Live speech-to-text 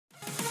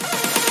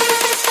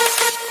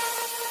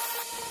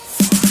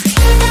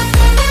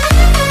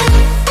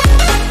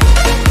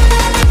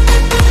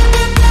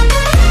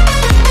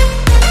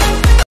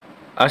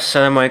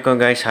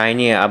Assalamualaikum guys, hari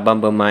ni Abang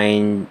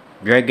bermain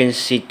Dragon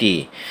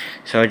City.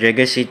 So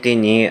Dragon City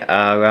ni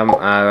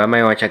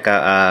ramai orang cakap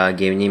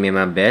game ni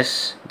memang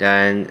best.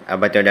 Dan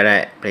Abang tengok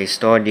dalam Play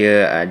Store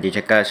dia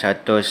cakap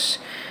 100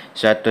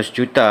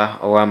 juta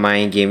orang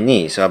main game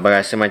ni. So Abang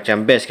rasa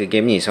macam best ke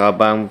game ni. So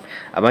Abang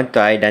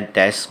try dan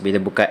test. Bila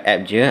buka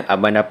app je,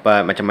 Abang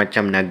dapat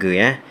macam-macam naga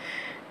ya.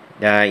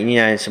 Dan ini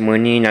semua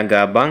ni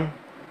naga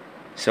Abang.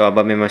 So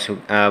Abang memang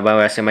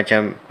Abang rasa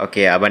macam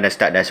okay, Abang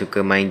dah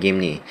suka main game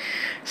ni.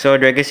 So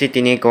Dragon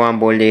City ni korang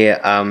boleh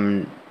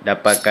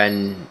dapatkan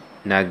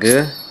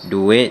naga,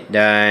 duit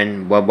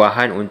dan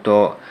buah-buahan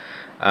untuk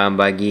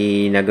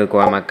bagi naga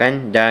korang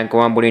makan. Dan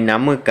korang boleh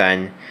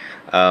namakan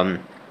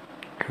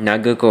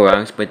naga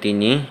korang seperti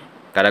ni.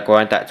 Kalau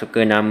korang tak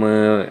suka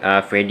nama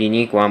Freddy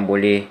ni, korang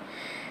boleh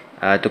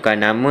tukar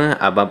nama.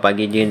 Abang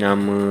bagi dia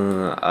nama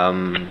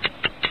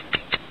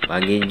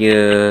bagi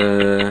dia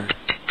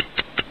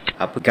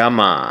apa,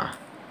 Gamma.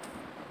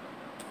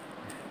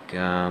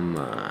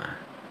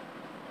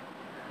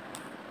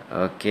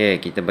 Okey,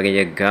 kita bagi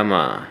dia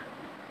Gamma.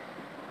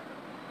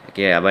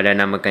 Okey, Abang dah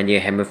namakan dia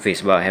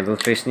Hammerface.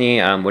 Hammerface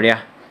ni boleh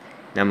lah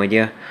nama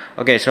dia.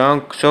 Okey,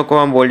 so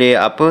korang boleh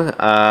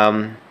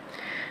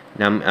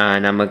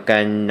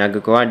namakan naga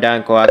korang.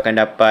 Dan korang akan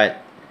dapat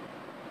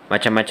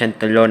macam-macam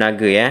telur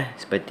naga ya.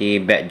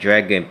 Seperti Bat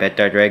Dragon,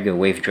 Petal Dragon,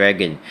 Wave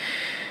Dragon.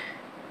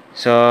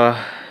 So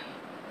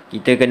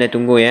kita kena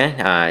tunggu ya.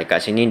 Kat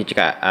sini dia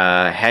cakap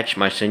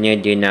hatch, maksudnya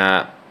dia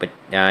nak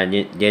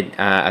dia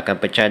akan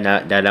pecah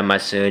dalam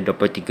masa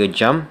 23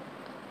 jam.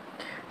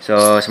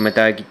 So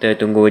sementara kita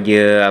tunggu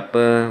dia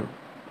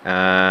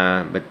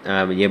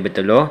dia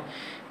bertelur,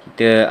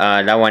 kita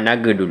lawan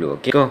naga dulu.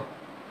 Okey.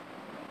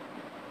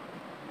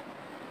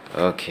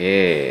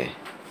 Okey.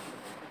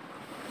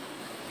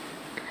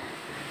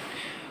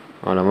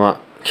 Alamak.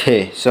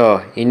 Okey,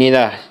 so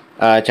inilah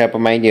cara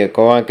pemain dia.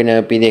 Korang kena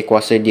pilih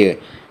kuasa dia.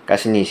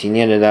 Kat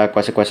sini adalah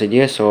kuasa-kuasa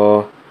dia.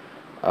 So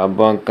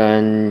Abang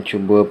akan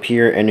cuba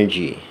pure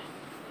energy.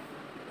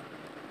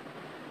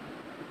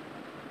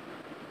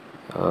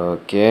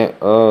 Okay.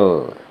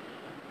 Oh,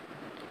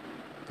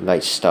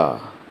 light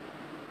star.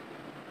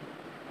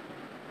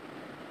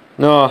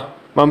 No,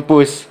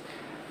 mampus.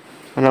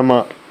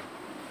 Alamak.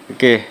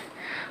 Okay.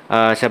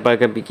 Siapa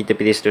akan kita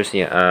pilih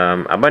seterusnya?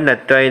 Abang dah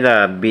try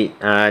lah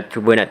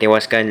cuba nak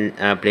tewaskan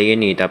player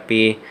ni,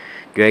 tapi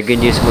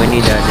dragon dia semua ni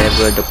dah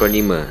level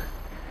 25.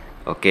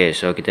 Okay,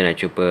 so kita nak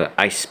cuba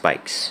Ice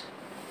Spikes.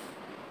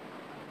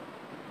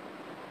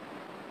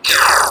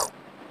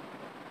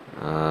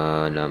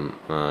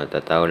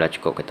 Tak tahulah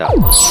cukup ke tak.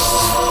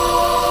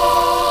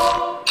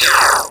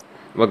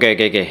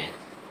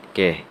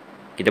 Okay.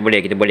 Kita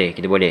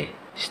boleh.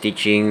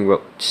 Stitching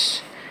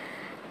Ropes.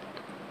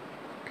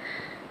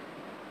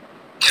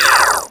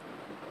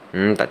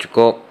 Tak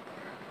cukup.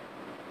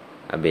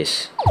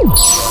 Habis.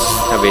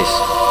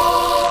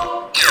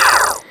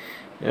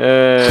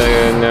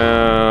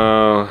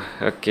 No.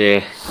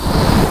 Okay,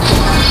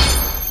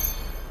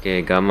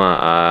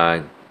 Gamma.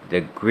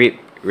 The Grip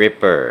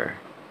Ripper.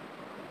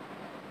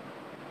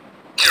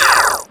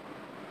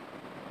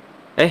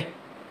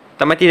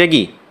 Tak mati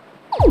lagi.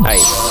 Hai.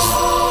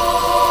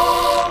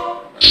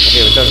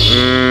 Okay, betul.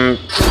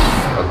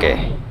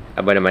 Okay,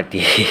 Abang dah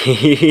mati.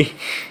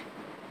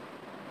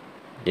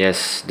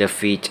 Yes,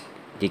 defeat.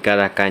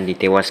 Dikalahkan,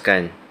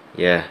 ditewaskan.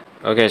 Yeah.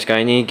 Okay,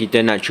 sekarang ni kita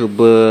nak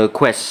cuba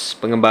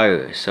quest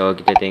pengembara. So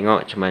kita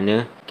tengok macam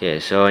mana. Okay,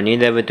 so ni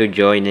level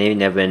 7, ni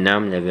level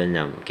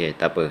 6. Okay,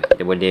 tak apa,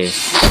 kita boleh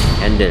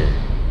handle.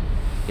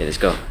 Okay, let's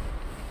go.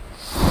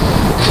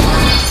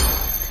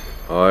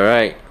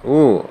 Alright.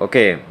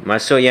 Okay,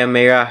 masuk yang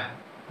merah,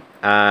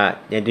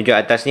 yang tunjuk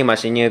atas ni,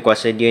 maksudnya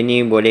kuasa dia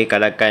ni boleh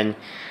kalahkan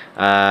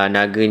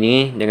naga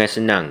ni dengan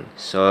senang.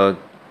 So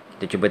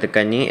kita cuba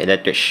tekan ni,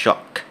 Electric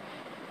Shock.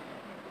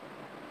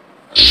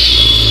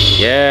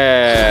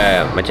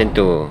 Yeah, macam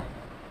tu.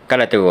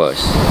 Kalah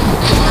terus.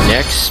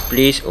 Next,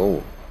 please.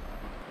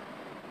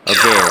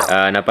 Okay,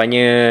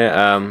 nampaknya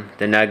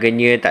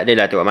tenaganya tak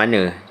adalah tu kat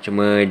mana.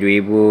 Cuma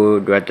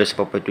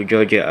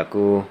 2247 je.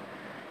 Aku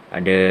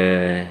ada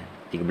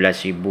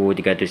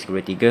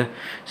 13,333.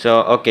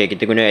 So, okay,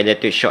 kita guna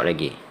Electric Shock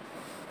lagi.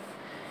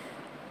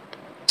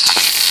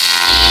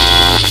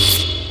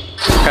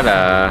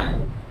 Kalah.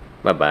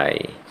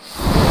 Bye-bye.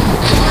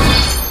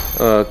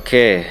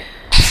 Okay.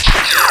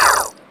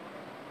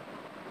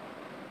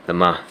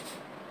 Lemah.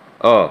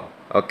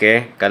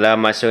 Okay. Kalau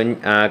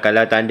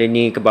kalau tanda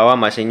ni ke bawah,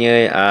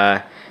 maksudnya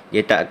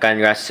dia tak akan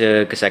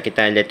rasa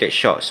kesakitan Electric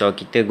Shock. So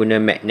kita guna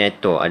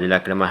Magneto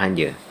adalah kelemahan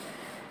dia.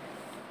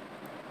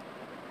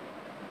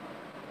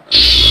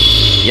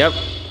 Yup.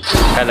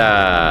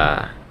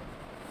 Kalah.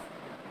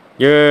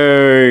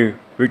 Yay!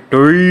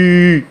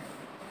 Victory!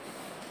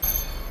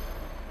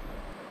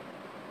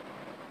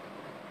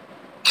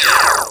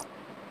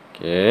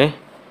 Okay.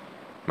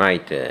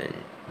 My turn.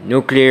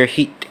 Nuclear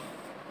Heat.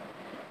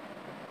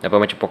 Dapat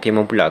macam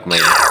Pokemon pula aku main.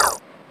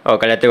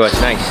 Kalah terus.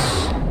 Nice.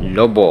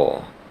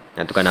 Lobo.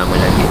 Nak tukar nama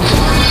lagi.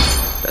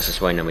 Tak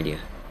sesuai nama dia.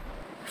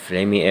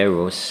 Flaming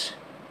Arrows.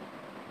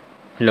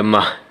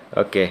 Lemah.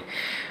 Okay.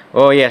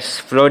 Oh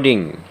yes,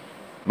 flooding.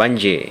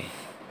 Banjir.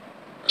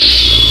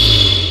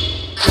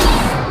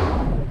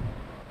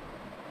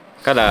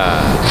 Kalah.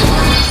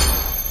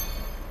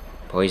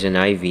 Poison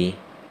ivy.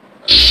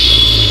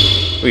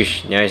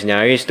 Wish,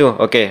 nyaris tu.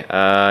 Okay,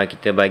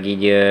 kita bagi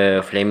dia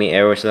flaming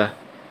arrows lah.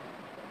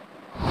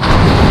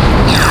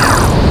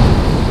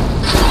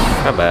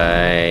 Bye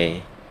bye.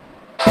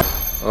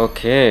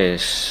 Okay,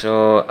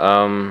 so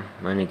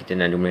mana kita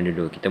nak mula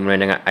dulu? Kita mula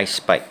dengan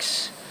ice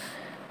spikes.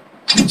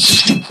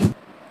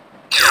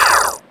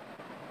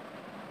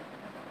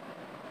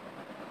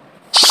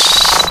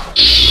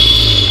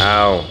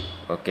 Ow.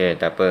 Okay,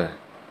 tak apa.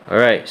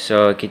 Alright,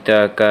 so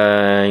kita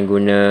akan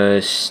guna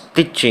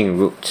stitching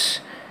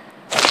roots.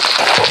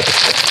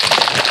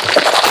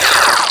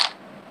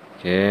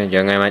 Okay,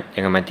 jangan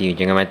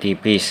mati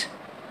please.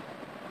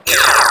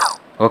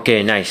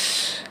 Okay,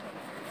 nice.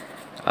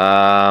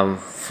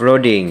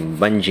 Flooding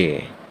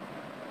banjir.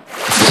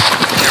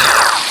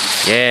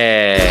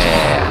 Yeah.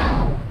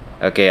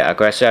 Okay,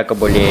 aku rasa aku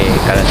boleh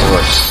kalah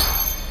terus.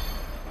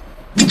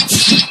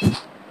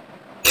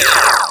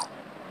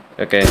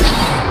 Okay,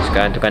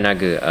 sekarang tukar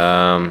naga.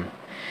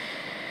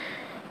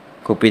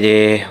 Aku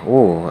pilih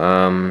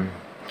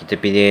kita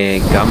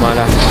pilih gamma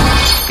lah.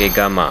 Okay,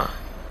 gamma.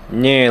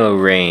 Nail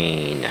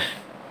rain.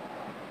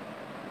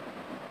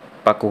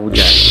 Paku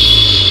hujan.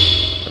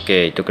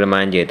 Okay, itu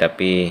kelemahan dia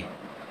tapi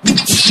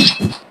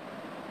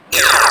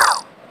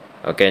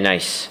okay,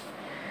 nice.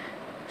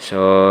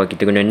 So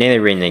kita guna nail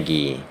rain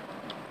lagi.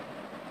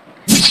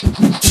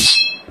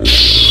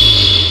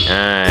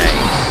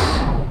 Nice.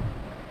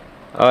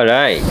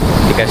 Alright,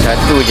 dekat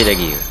satu je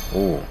lagi.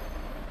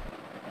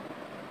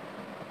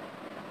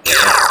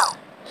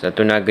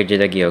 Satu naga je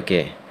lagi.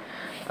 Okay.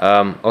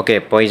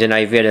 Okay, poison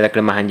ivy adalah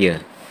kelemahan dia.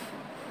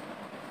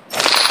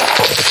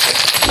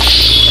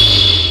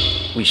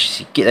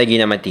 Wish, sikit lagi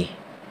nak mati.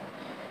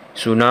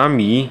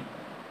 Tsunami.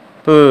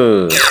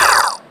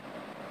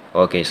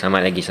 Okay,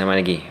 selamat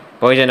lagi.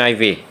 Poison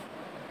ivy.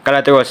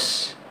 Kalah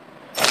terus.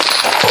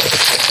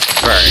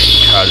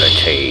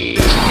 Brutality.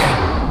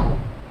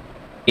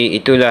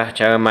 Itulah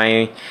cara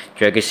main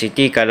Dragon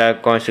City.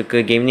 Kalau korang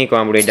suka game ni,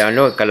 korang boleh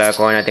download. Kalau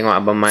korang nak tengok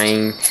Abang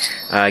main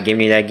game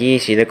ni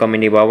lagi, sila komen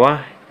di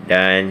bawah.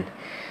 Dan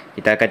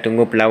kita akan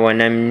tunggu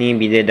perlawanan ni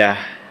bila dah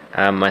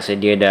masa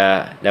dia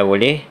dah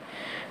boleh.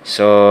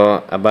 So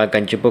Abang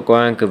akan jumpa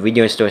korang ke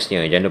video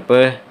seterusnya. Jangan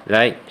lupa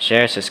like,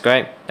 share,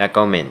 subscribe dan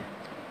komen.